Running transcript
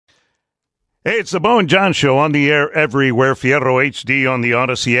Hey, it's the Bo and John Show on the air everywhere. Fierro HD on the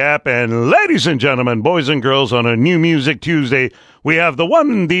Odyssey app. And ladies and gentlemen, boys and girls, on a New Music Tuesday, we have the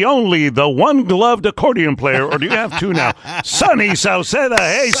one, the only, the one-gloved accordion player, or do you have two now? Sunny Sauceda.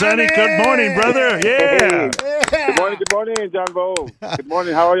 Hey, Sunny. Good morning, brother. Yeah. Hey. Good morning, John Bo. Good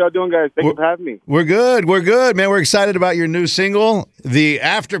morning. How are y'all doing, guys? Thank you for having me. We're good, man. We're excited about your new single, The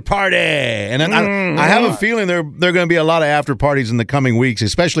After Party. And I have a feeling there are going to be a lot of after parties in the coming weeks,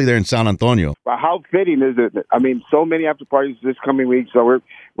 especially there in San Antonio. Well, how fitting is it? I mean, so many after parties this coming week, so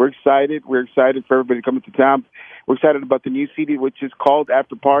we're excited. We're excited for everybody coming to town. We're excited about the new CD, which is called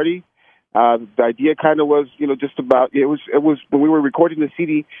After Party. The idea kind of was, just about it was when we were recording the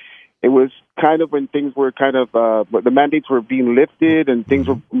CD. It was kind of when things were kind of the mandates were being lifted and things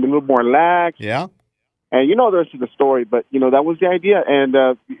were a little more lax. Yeah. And the rest of the story, but that was the idea. And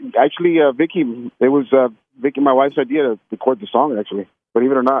actually, Vicky, it was Vicky, my wife's idea to record the song. Actually,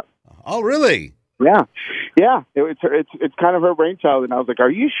 believe it or not. Oh, really? Yeah. It's kind of her brainchild, and I was like, "Are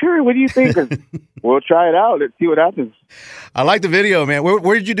you sure? What do you think?" We'll try it out. Let's see what happens. I like the video, man.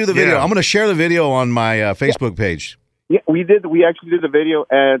 Where did you do the video? I'm going to share the video on my Facebook page. Yeah, we did. We actually did the video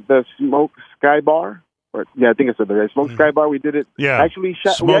at the Smoke Sky Bar. I think it's the Smoke Sky Bar. We did it. Yeah.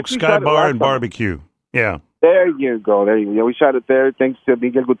 Smoke Sky Bar and Barbecue. Yeah. There you go. Yeah, we shot it there. Thanks to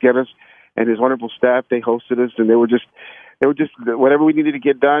Miguel Gutierrez and his wonderful staff. They hosted us, and they were just whatever we needed to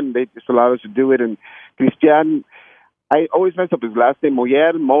get done. They just allowed us to do it. And Christian, I always mess up his last name,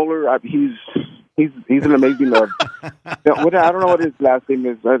 Moller. He's an amazing. I don't know what his last name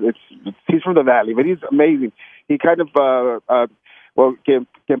is. He's from the Valley, but he's amazing. He kind of que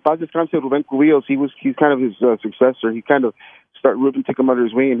en paz descanse Rubén Cubillos. He's kind of his successor. He kind of Ruben took him under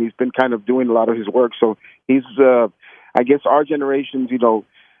his wing, and he's been kind of doing a lot of his work. So he's, I guess, our generation's,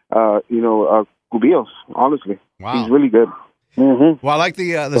 Cubillos. Honestly, wow, he's really good. Mm-hmm. Well, I like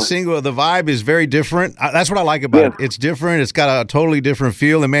the single. The vibe is very different. That's what I like about it. It's different. It's got a totally different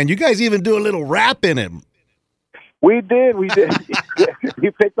feel. And man, you guys even do a little rap in it. We did. We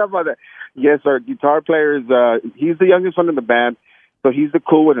picked up on that. Yes, our guitar player is. He's the youngest one in the band, so he's the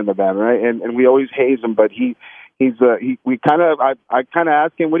cool one in the band, right? And we always haze him, but I kind of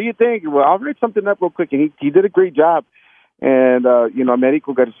asked him, "What do you think?" Well, I'll write something up real quick, and he did a great job. And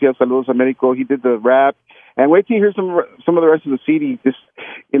Americo Garcia, saludos Americo. He did the rap, and wait till you hear some of the rest of the CD. This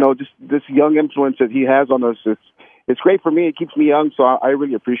young influence that he has on us. It's great for me. It keeps me young, so I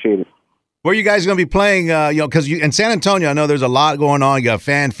really appreciate it. Where are you guys going to be playing? Because in San Antonio, I know there's a lot going on. You got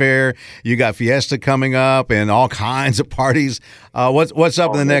Fanfare, you got Fiesta coming up, and all kinds of parties. What's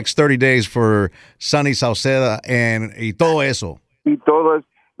up in the next 30 days for Sunny Sauceda and Todo Eso?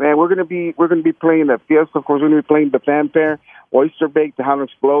 Man, we're gonna be playing the Fiesta. Of course, we're gonna be playing the Fanfare, Oyster Bake, the Hound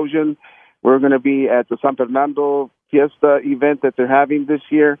Explosion. We're gonna be at the San Fernando Fiesta event that they're having this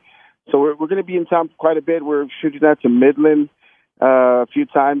year. So we're gonna be in town quite a bit. We're shooting out to Midland a few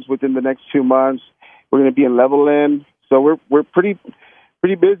times within the next 2 months. We're going to be in Levelland, so we're pretty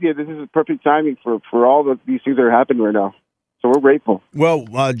busy. This is perfect timing for all these things that are happening right now. So we're grateful. Well,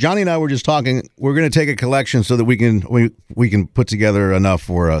 Johnny and I were just talking. We're going to take a collection so that we can put together enough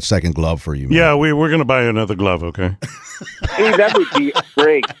for a second glove for you. Man. Yeah, we're going to buy another glove. Okay. Hey, that would be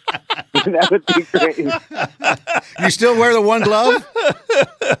great. That would be great. You still wear the one glove?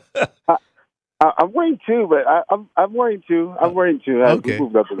 I'm wearing two, but I'm wearing two.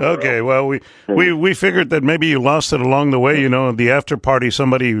 Okay. Well, we figured that maybe you lost it along the way. The after party,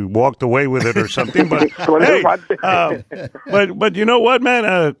 somebody walked away with it or something. But hey, but you know what,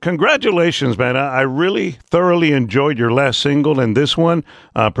 man? Congratulations, man! I really thoroughly enjoyed your last single, and this one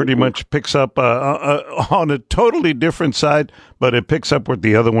pretty much picks up on a totally different side, but it picks up where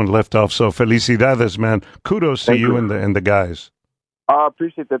the other one left off. So felicidades, man! Kudos to you and the guys. I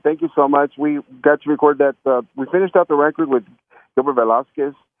appreciate that. Thank you so much. We got to record that. We finished out the record with Gilbert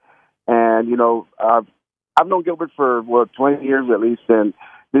Velasquez. And, I've known Gilbert for, 20 years at least. And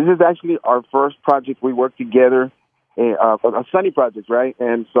this is actually our first project we worked together, a Sunny project, right?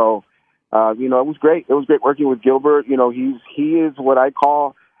 And so, it was great. It was great working with Gilbert. He is what I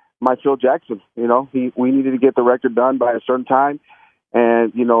call my Phil Jackson. We needed to get the record done by a certain time.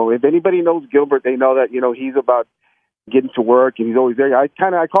 And, if anybody knows Gilbert, they know that, he's about getting to work, and he's always there. I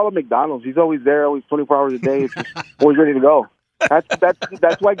call him McDonald's. He's always there, always 24 hours a day. It's just always ready to go.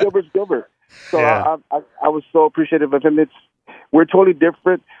 That's why Gilbert's Gilbert. So yeah. I was so appreciative of him. We're totally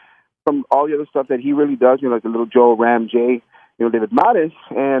different from all the other stuff that he really does. Like the Little Joe, Ram J, David Maris,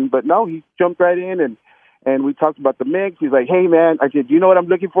 but no, he jumped right in and we talked about the mix. He's like, "Hey man," I said, "Do you know what I'm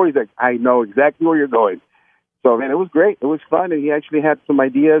looking for?" He's like, "I know exactly where you're going." So man, it was great. It was fun, and he actually had some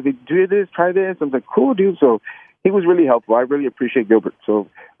ideas. He do this, try this. I was like, "Cool, dude." So he was really helpful. I really appreciate Gilbert. So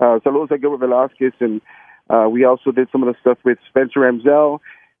saludos to Gilbert Velasquez, and we also did some of the stuff with Spencer Ramsell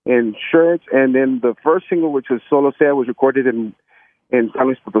and shirts, and then the first single, which was Solo Sea, was recorded in San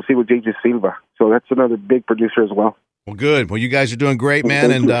Luis Potosí with J.J. Silva. So that's another big producer as well. Well, good. Well, you guys are doing great, man.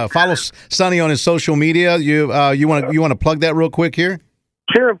 And follow Sunny on his social media. You want to plug that real quick here?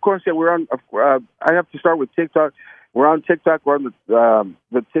 Sure, of course. Yeah, we're on. I have to start with TikTok. We're on TikTok. We're on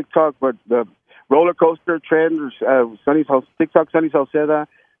the TikTok, but the roller coaster trend. TikTok Sunny Sauceda,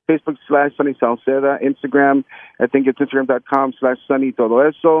 Facebook /Sunny Sauceda, Instagram. I think it's Instagram.com/Sunny Todo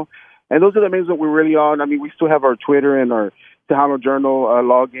Eso. And those are the main that we're really on. I mean, we still have our Twitter and our Tejano Journal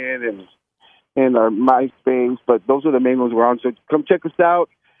login and our MySpace, but those are the main ones we're on. So come check us out.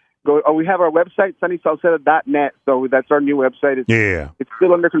 We have our website, sunnysauceda.net. So that's our new website. It's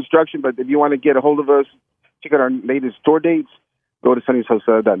still under construction, but if you want to get a hold of us, check out our latest tour dates, go to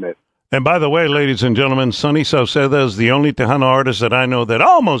sunnysauceda.net. And by the way, ladies and gentlemen, Sunny Sauceda is the only Tejano artist that I know that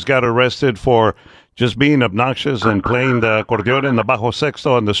almost got arrested for just being obnoxious and playing the acordeon and the bajo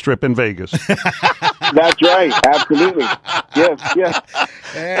sexto on the Strip in Vegas. That's right. Absolutely. Yes.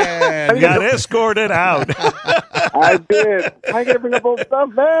 And got escorted out. I did. I got to bring up old stuff,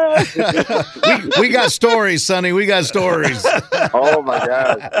 man. we got stories, Sonny. We got stories. Oh, my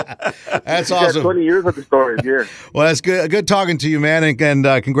God. That's awesome. 20 years with the stories here. Well, that's good. Good talking to you, man. And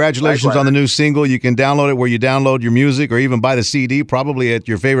congratulations Likewise. On the new single. You can download it where you download your music or even buy the CD, probably at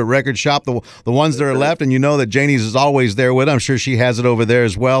your favorite record shop, the ones that are left. And you know that Janie's is always there with it. I'm sure she has it over there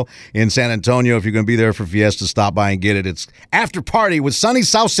as well in San Antonio. If you're going to be there for Fiesta, stop by and get it. It's After Party with Sunny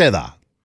Sauceda.